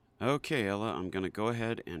Okay, Ella, I'm going to go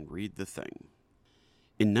ahead and read the thing.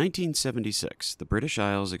 In 1976, the British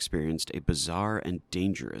Isles experienced a bizarre and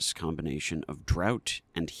dangerous combination of drought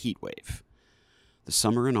and heat wave. The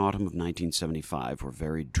summer and autumn of 1975 were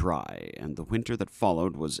very dry, and the winter that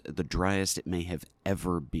followed was the driest it may have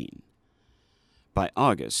ever been. By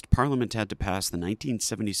August, Parliament had to pass the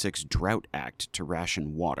 1976 Drought Act to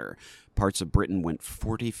ration water. Parts of Britain went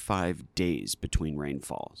 45 days between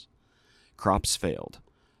rainfalls. Crops failed.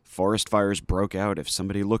 Forest fires broke out if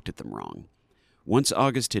somebody looked at them wrong. Once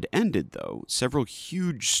August had ended, though, several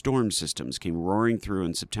huge storm systems came roaring through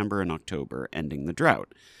in September and October, ending the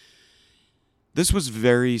drought. This was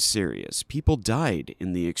very serious. People died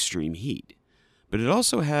in the extreme heat. But it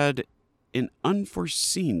also had an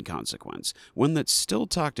unforeseen consequence, one that's still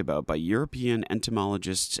talked about by European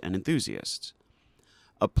entomologists and enthusiasts.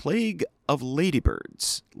 A plague of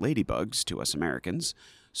ladybirds, ladybugs to us Americans,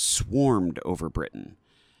 swarmed over Britain.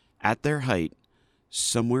 At their height,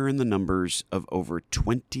 somewhere in the numbers of over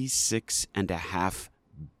 26.5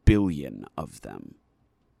 billion of them.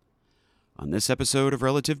 On this episode of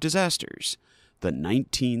Relative Disasters, the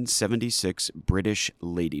 1976 British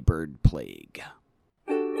Ladybird Plague.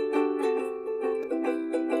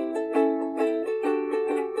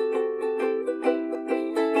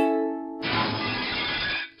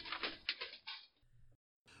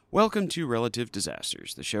 Welcome to Relative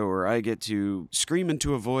Disasters, the show where I get to scream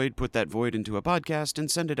into a void, put that void into a podcast,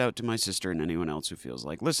 and send it out to my sister and anyone else who feels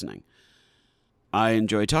like listening. I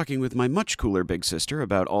enjoy talking with my much cooler big sister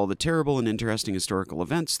about all the terrible and interesting historical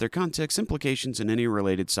events, their context, implications, and any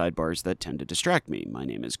related sidebars that tend to distract me. My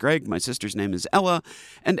name is Greg, my sister's name is Ella,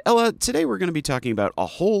 and Ella, today we're going to be talking about a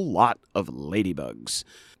whole lot of ladybugs.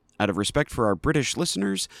 Out of respect for our British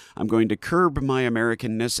listeners, I'm going to curb my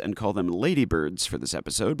Americanness and call them ladybirds for this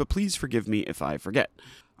episode, but please forgive me if I forget.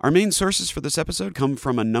 Our main sources for this episode come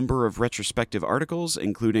from a number of retrospective articles,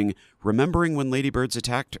 including Remembering When Ladybirds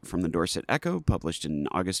Attacked from the Dorset Echo, published in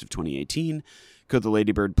August of 2018, Could the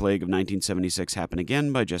Ladybird Plague of 1976 Happen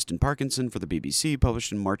Again by Justin Parkinson for the BBC,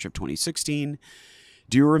 published in March of 2016,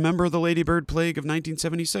 Do You Remember the Ladybird Plague of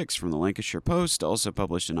 1976 from the Lancashire Post, also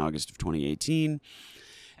published in August of 2018,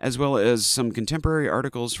 as well as some contemporary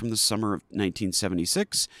articles from the summer of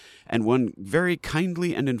 1976, and one very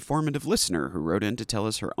kindly and informative listener who wrote in to tell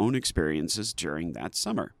us her own experiences during that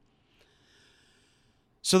summer.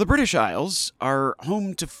 So the British Isles are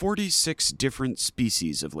home to 46 different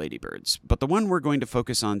species of ladybirds, but the one we're going to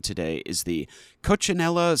focus on today is the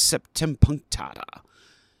Coccinella septempunctata.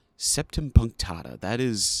 Septempunctata, that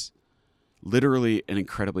is literally an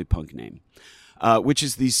incredibly punk name. Which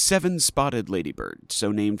is the seven-spotted ladybird,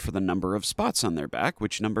 so named for the number of spots on their back,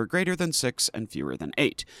 which number greater than 6 and fewer than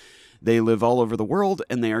 8. They live all over the world,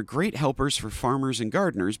 and they are great helpers for farmers and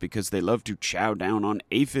gardeners because they love to chow down on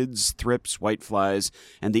aphids, thrips, whiteflies,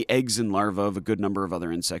 and the eggs and larvae of a good number of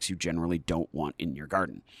other insects you generally don't want in your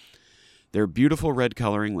garden. Their beautiful red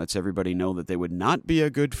coloring lets everybody know that they would not be a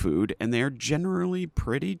good food, and they are generally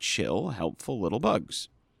pretty chill, helpful little bugs.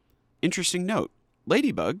 Interesting note.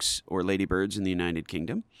 Ladybugs, or ladybirds in the United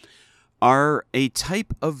Kingdom, are a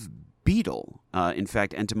type of beetle. In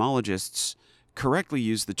fact, entomologists correctly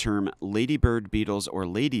use the term ladybird beetles or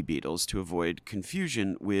lady beetles to avoid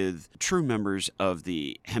confusion with true members of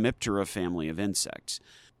the Hemiptera family of insects.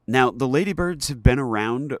 Now, the ladybirds have been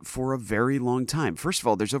around for a very long time. First of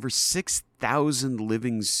all, there's over 6,000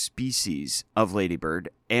 living species of ladybird,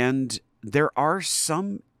 and there are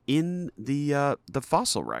some in the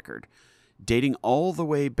fossil record, dating all the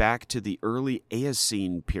way back to the early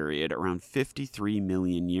Eocene period around 53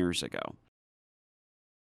 million years ago.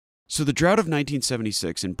 So the drought of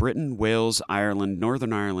 1976 in Britain, Wales, Ireland,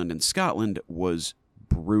 Northern Ireland, and Scotland was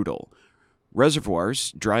brutal.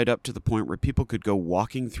 Reservoirs dried up to the point where people could go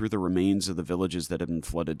walking through the remains of the villages that had been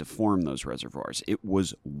flooded to form those reservoirs. It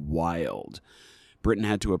was wild. Britain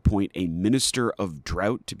had to appoint a minister of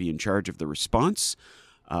drought to be in charge of the response.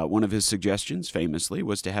 One of his suggestions, famously,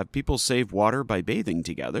 was to have people save water by bathing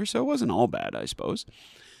together, so it wasn't all bad, I suppose.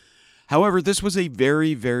 However, this was a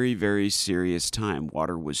very, very, very serious time.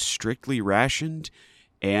 Water was strictly rationed,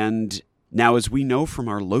 and now, as we know from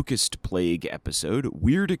our locust plague episode,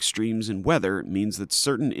 weird extremes in weather means that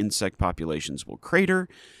certain insect populations will crater,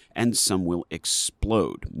 and some will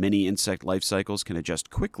explode. Many insect life cycles can adjust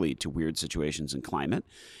quickly to weird situations in climate,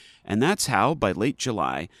 and that's how, by late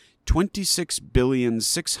July,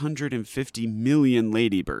 26,650,000,000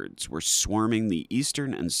 ladybirds were swarming the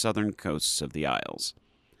eastern and southern coasts of the Isles.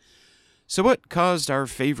 So what caused our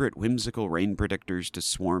favorite whimsical rain predictors to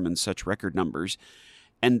swarm in such record numbers,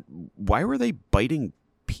 and why were they biting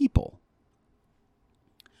people?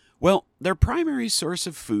 Well, their primary source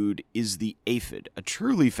of food is the aphid, a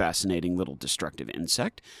truly fascinating little destructive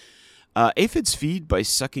insect. Aphids feed by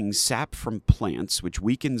sucking sap from plants, which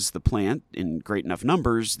weakens the plant. In great enough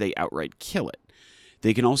numbers, they outright kill it.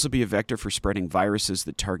 They can also be a vector for spreading viruses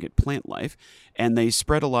that target plant life, and they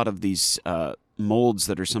spread a lot of these molds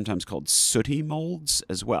that are sometimes called sooty molds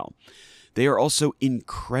as well. They are also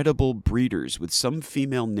incredible breeders, with some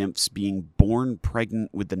female nymphs being born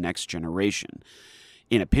pregnant with the next generation.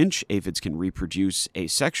 In a pinch, aphids can reproduce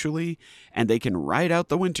asexually, and they can ride out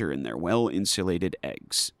the winter in their well-insulated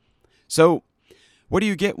eggs. So, what do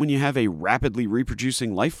you get when you have a rapidly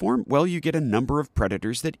reproducing life form? Well, you get a number of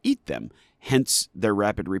predators that eat them, hence their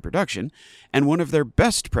rapid reproduction, and one of their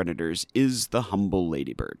best predators is the humble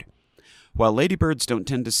ladybird. While ladybirds don't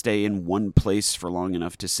tend to stay in one place for long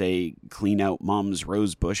enough to, say, clean out mom's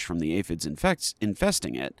rose bush from the aphids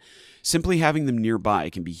infesting it, simply having them nearby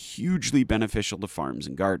can be hugely beneficial to farms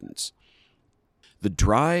and gardens. The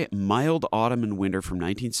dry, mild autumn and winter from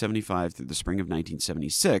 1975 through the spring of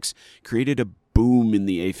 1976 created a boom in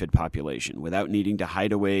the aphid population. Without needing to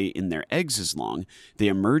hide away in their eggs as long, they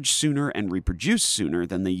emerge sooner and reproduce sooner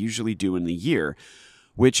than they usually do in the year,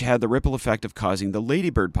 which had the ripple effect of causing the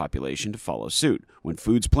ladybird population to follow suit. When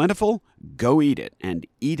food's plentiful, go eat it, and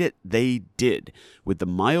eat it they did, with the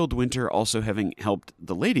mild winter also having helped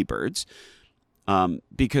the ladybirds,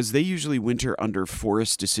 because they usually winter under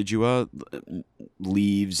forest decidua,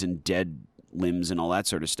 leaves and dead limbs and all that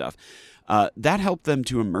sort of stuff. That helped them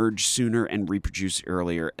to emerge sooner and reproduce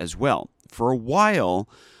earlier as well. For a while,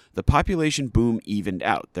 the population boom evened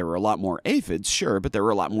out. There were a lot more aphids, sure, but there were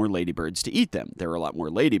a lot more ladybirds to eat them. There were a lot more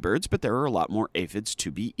ladybirds, but there were a lot more aphids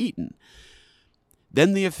to be eaten.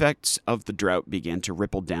 Then the effects of the drought began to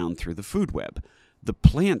ripple down through the food web. The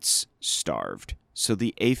plants starved, so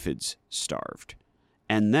the aphids starved.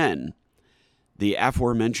 And then the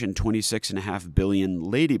aforementioned 26.5 billion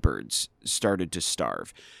ladybirds started to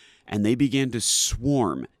starve, and they began to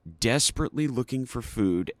swarm, desperately looking for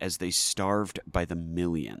food as they starved by the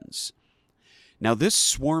millions. Now, this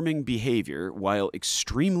swarming behavior, while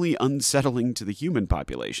extremely unsettling to the human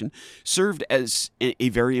population, served as a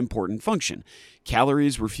very important function.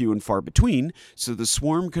 Calories were few and far between, so the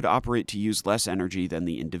swarm could operate to use less energy than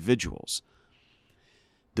the individuals.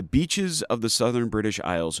 The beaches of the southern British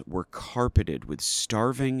Isles were carpeted with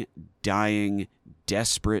starving, dying,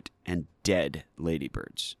 desperate, and dead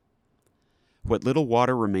ladybirds. What little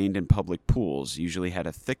water remained in public pools usually had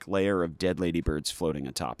a thick layer of dead ladybirds floating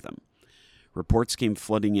atop them. Reports came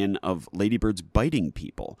flooding in of ladybirds biting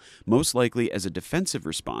people, most likely as a defensive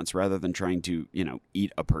response rather than trying to,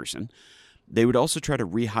 eat a person. They would also try to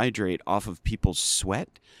rehydrate off of people's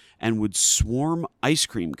sweat and would swarm ice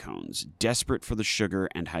cream cones, desperate for the sugar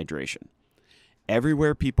and hydration.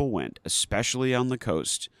 Everywhere people went, especially on the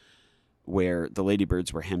coast, where the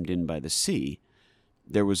ladybirds were hemmed in by the sea,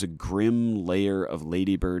 there was a grim layer of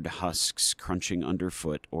ladybird husks crunching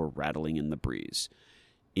underfoot or rattling in the breeze.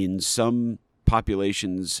 In some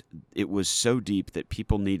populations, it was so deep that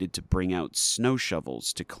people needed to bring out snow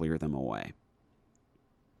shovels to clear them away.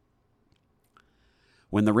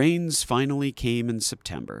 When the rains finally came in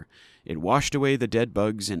September, it washed away the dead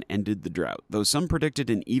bugs and ended the drought. Though some predicted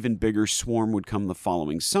an even bigger swarm would come the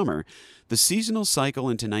following summer, the seasonal cycle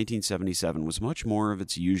into 1977 was much more of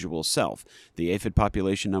its usual self. The aphid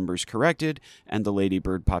population numbers corrected, and the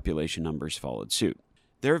ladybird population numbers followed suit.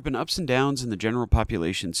 There have been ups and downs in the general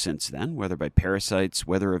population since then, whether by parasites,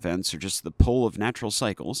 weather events, or just the pull of natural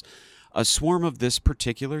cycles. A swarm of this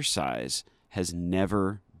particular size has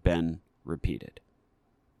never been repeated.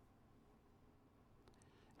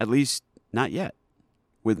 At least, not yet.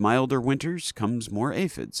 With milder winters comes more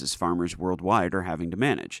aphids, as farmers worldwide are having to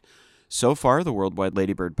manage. So far, the worldwide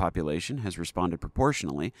ladybird population has responded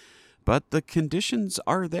proportionally, but the conditions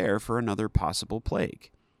are there for another possible plague.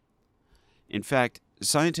 In fact,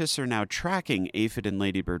 scientists are now tracking aphid and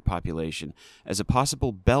ladybird population as a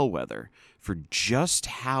possible bellwether for just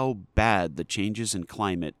how bad the changes in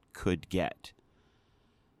climate could get.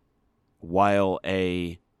 While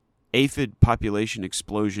a aphid population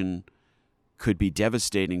explosion could be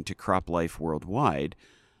devastating to crop life worldwide,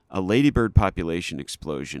 a ladybird population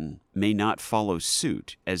explosion may not follow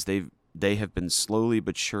suit, as they have been slowly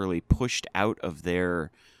but surely pushed out of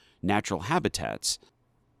their natural habitats.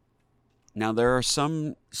 Now, there are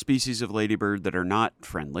some species of ladybird that are not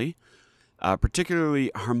friendly,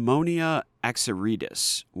 particularly Harmonia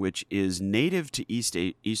axaridis, which is native to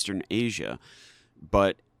Eastern Asia,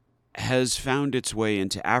 but has found its way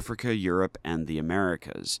into Africa, Europe, and the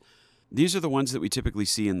Americas. These are the ones that we typically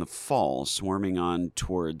see in the fall, swarming on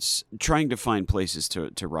towards trying to find places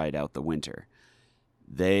to ride out the winter.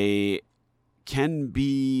 They can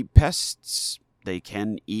be pests. They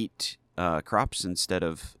can eat crops instead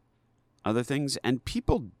of other things. And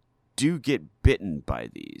people do get bitten by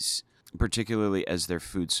these, particularly as their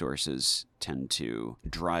food sources tend to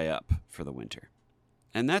dry up for the winter.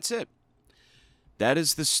 And that's it. That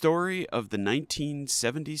is the story of the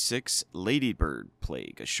 1976 Ladybird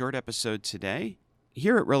plague. A short episode today.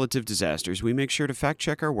 Here at Relative Disasters, we make sure to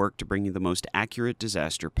fact-check our work to bring you the most accurate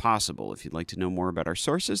disaster possible. If you'd like to know more about our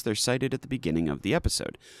sources, they're cited at the beginning of the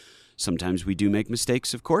episode. Sometimes we do make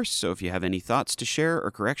mistakes, of course, so if you have any thoughts to share or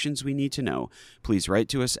corrections we need to know, please write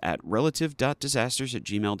to us at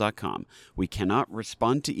relative.disasters@gmail.com. We cannot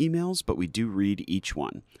respond to emails, but we do read each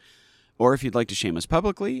one. Or if you'd like to shame us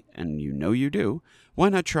publicly, and you know you do, why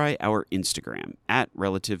not try our Instagram at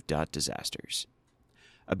relative.disasters.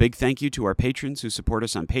 A big thank you to our patrons who support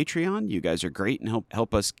us on Patreon. You guys are great and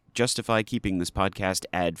help us justify keeping this podcast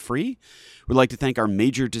ad-free. We'd like to thank our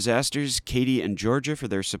major disasters, Katie and Georgia, for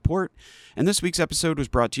their support. And this week's episode was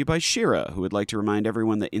brought to you by Shira, who would like to remind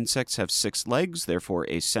everyone that insects have 6 legs, therefore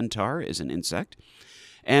a centaur is an insect.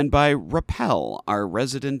 And by Rappel, our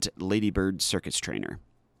resident Ladybird circus trainer.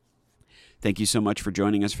 Thank you so much for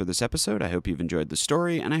joining us for this episode. I hope you've enjoyed the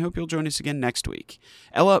story, and I hope you'll join us again next week.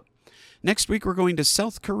 Ella, next week we're going to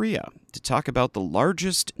South Korea to talk about the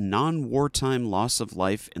largest non-wartime loss of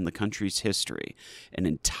life in the country's history, an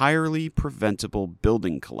entirely preventable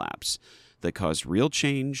building collapse that caused real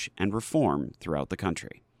change and reform throughout the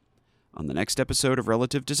country. On the next episode of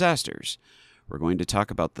Relative Disasters, we're going to talk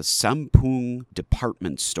about the Sampoong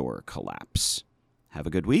department store collapse. Have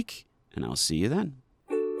a good week, and I'll see you then.